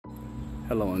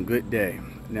Hello and good day.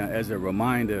 Now, as a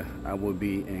reminder, I will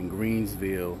be in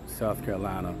Greensville, South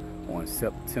Carolina on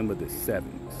September the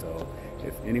 7th. So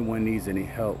if anyone needs any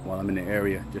help while I'm in the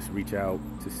area, just reach out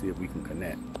to see if we can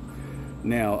connect.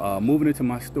 Now, moving into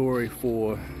my story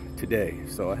for today.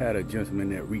 So I had a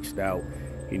gentleman that reached out.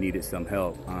 He needed some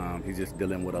help. He's just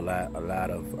dealing with a lot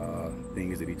of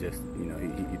things that he just,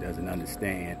 he doesn't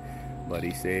understand. But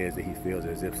he says that he feels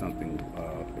as if something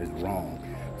is wrong.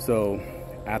 So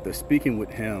after speaking with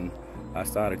him, I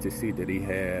started to see that he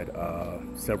had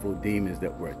several demons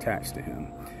that were attached to him.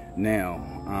 Now,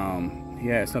 he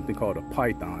had something called a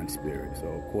python spirit. So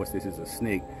of course this is a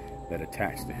snake that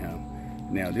attached to him.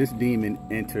 Now this demon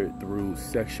entered through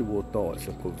sexual thoughts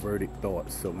or perverted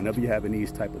thoughts. So whenever you're having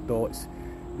these type of thoughts,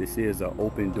 this is an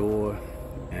open door,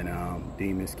 and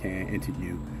demons can enter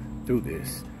you through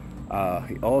this.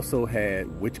 He also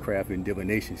had witchcraft and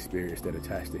divination spirits that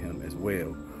attached to him as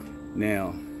well.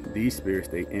 Now, these spirits,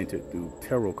 they entered through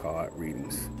tarot card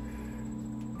readings.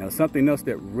 Now, something else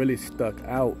that really stuck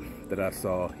out that I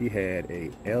saw, he had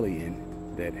an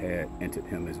alien that had entered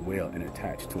him as well and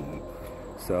attached to him.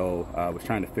 So I was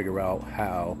trying to figure out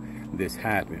how this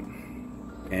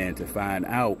happened. And to find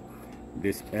out,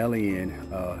 this alien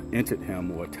entered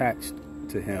him or attached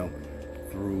to him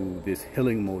through this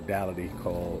healing modality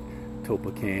called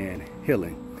Tolpakan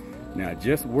healing. Now I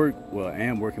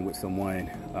am working with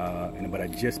someone, but I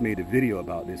just made a video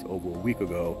about this over a week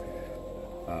ago,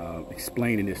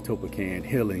 explaining this Tolpakan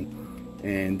healing.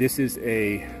 And this is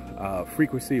a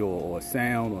frequency or a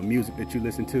sound or music that you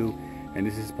listen to, and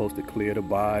this is supposed to clear the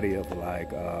body of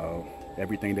like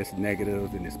everything that's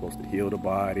negative, and it's supposed to heal the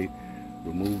body,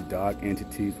 remove dark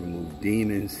entities, remove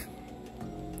demons,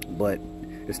 but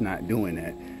it's not doing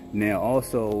that. Now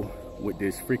also with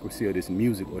this frequency or this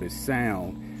music or this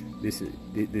sound,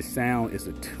 this sound is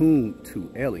attuned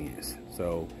to aliens.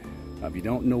 So if you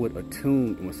don't know what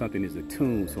attuned, when something is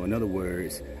attuned, so in other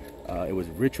words, it was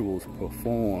rituals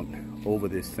performed over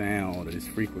this sound or this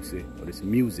frequency or this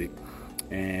music,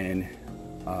 and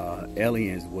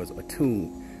aliens was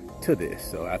attuned to this.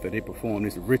 So after they perform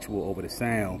this ritual over the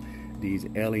sound, these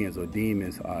aliens or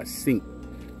demons are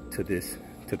synced to this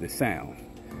sound.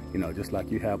 Just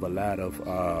like you have a lot of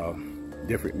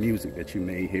different music that you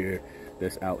may hear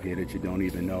that's out here that you don't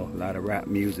even know, a lot of rap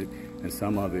music, and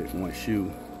some of it, once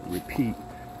you repeat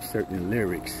certain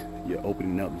lyrics, you're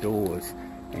opening up doors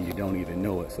and you don't even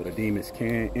know it. So the demons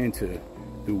can enter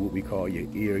through what we call your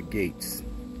ear gates.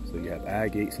 So you have eye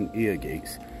gates and ear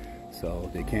gates. So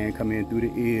they can come in through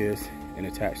the ears and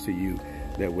attach to you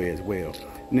that way as well.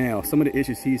 Now, some of the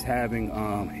issues he's having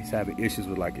issues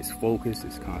with like his focus,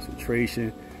 his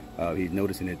concentration. He's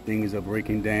noticing that things are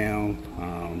breaking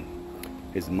down.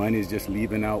 His money is just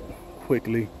leaving out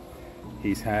quickly.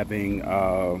 He's having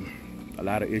a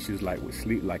lot of issues like with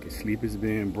sleep, like his sleep is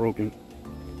being broken.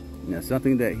 Now,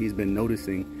 something that he's been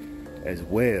noticing as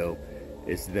well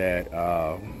is that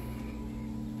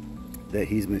that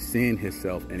he's been seeing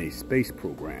himself in a space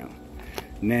program.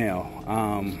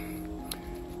 Now,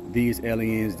 these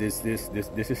aliens, this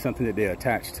is something that they're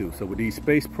attached to. So with these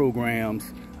space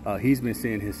programs, he's been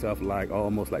seeing himself like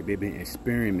almost like they've been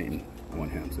experimenting on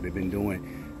him. So they've been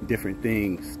doing different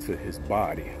things to his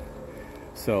body.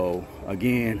 So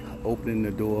again, opening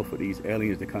the door for these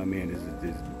aliens to come in is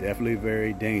definitely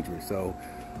very dangerous. So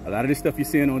a lot of this stuff you're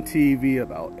seeing on TV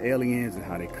about aliens and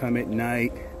how they come at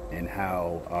night and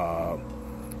how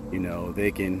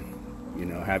they can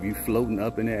have you floating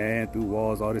up in the air through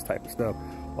walls, all this type of stuff.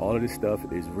 All of this stuff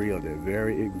is real. They're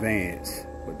very advanced,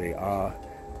 but they are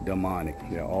demonic.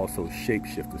 They're also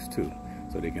shapeshifters too.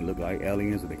 So they can look like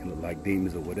aliens, or they can look like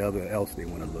demons, or whatever else they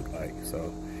want to look like.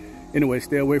 So anyway,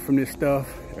 stay away from this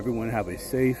stuff. Everyone have a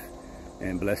safe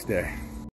and blessed day.